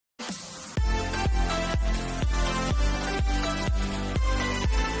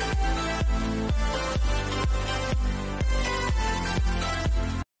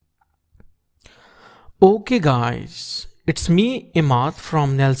Okay guys, it's me Imad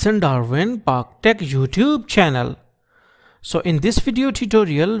from Nelson Darwin Park Tech YouTube channel. So in this video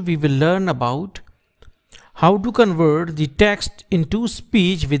tutorial we will learn about how to convert the text into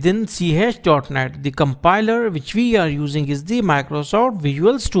speech within ch.net. The compiler which we are using is the Microsoft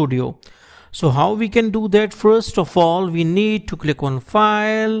Visual Studio. So how we can do that? First of all, we need to click on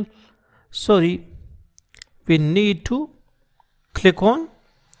File. We need to click on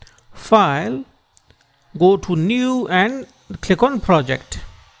File, go to New and click on Project.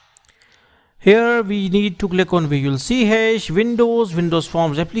 Here we need to click on Visual CH, Windows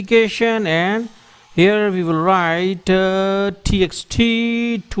Forms application, and here we will write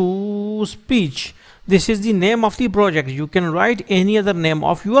txt to speech. This is the name of the project. You can write any other name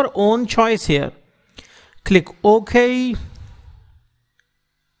of your own choice here. Click OK.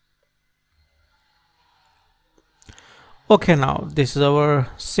 Okay, now this is our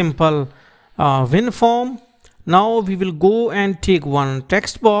simple WinForm. Now we will go and take one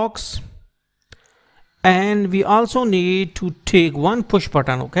text box, and we also need to take one push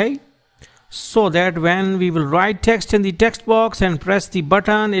button, okay, so that when we will write text in the text box and press the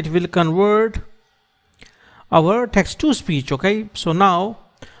button, it will convert our text to speech. Okay, so now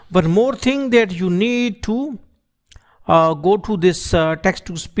one more thing that you need to go to this text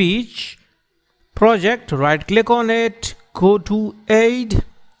to speech project, right click on it, go to aid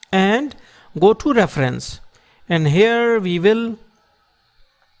and go to reference, and here we will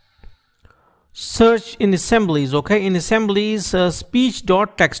search in assemblies. Okay, in assemblies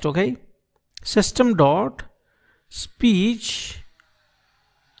speech.text. okay,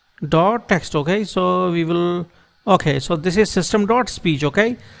 system.speech.text. okay, so we will, okay, so this is system.speech.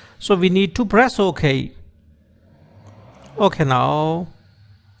 okay, so we need to press OK. Okay, now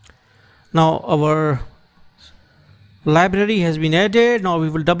our library has been added. Now we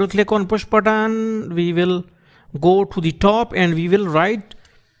will double click on push button, we will go to the top and we will write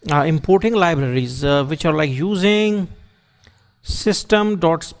importing libraries which are like using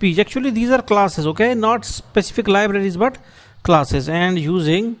system.speech. actually these are classes, okay, not specific libraries but classes, and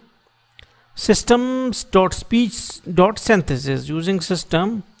using systems.speech.synthesis, using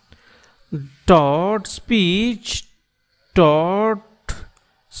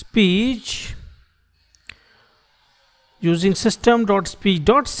system.speech.speech using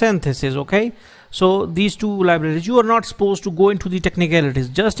system.speech.synthesis. okay, so these two libraries, you are not supposed to go into the technicalities,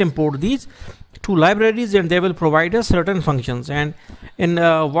 just import these two libraries and they will provide us certain functions. And in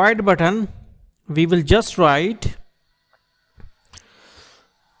white button we will just write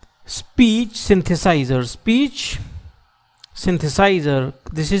speech synthesizer.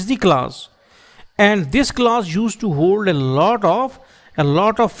 This is the class, and this class used to hold a lot of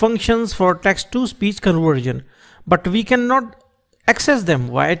functions for text to speech conversion, but we cannot access them.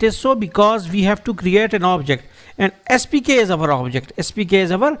 Why it is so? Because we have to create an object, and SPK is our object.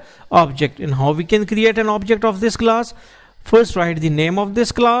 And how we can create an object of this class? First write the name of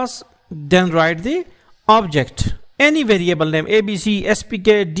this class, then write the object, any variable name, ABC,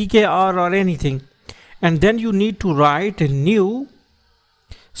 SPK, DKR or anything, and then you need to write a new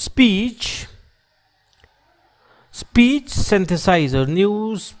speech synthesizer.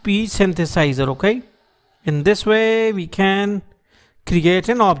 okay, in this way we can create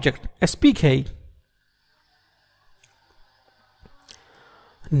an object, SPK.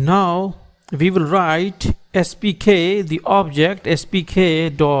 Now we will write SPK, the object SPK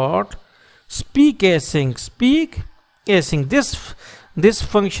dot speak async. This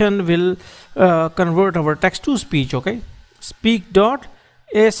function will convert our text to speech. okay, speak dot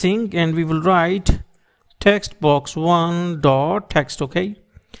async, and we will write text box 1 dot text. okay,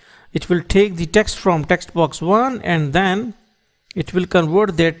 it will take the text from text box 1 and then it will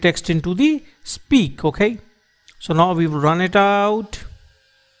convert that text into the speak. okay, so now we will run it out.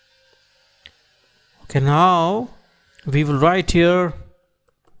 Okay, now we will write here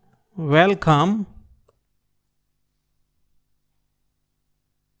welcome.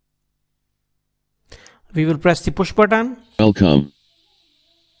 We will press the push button.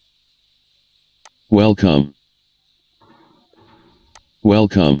 Welcome.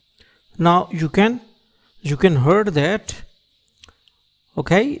 Now you can hear that.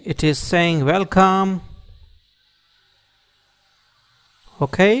 Okay, it is saying welcome.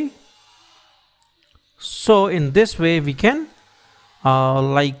 Okay, so in this way we can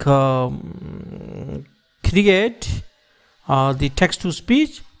create the text to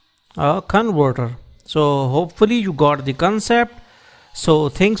speech converter. So hopefully you got the concept. So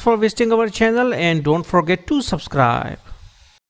thanks for visiting our channel and don't forget to subscribe.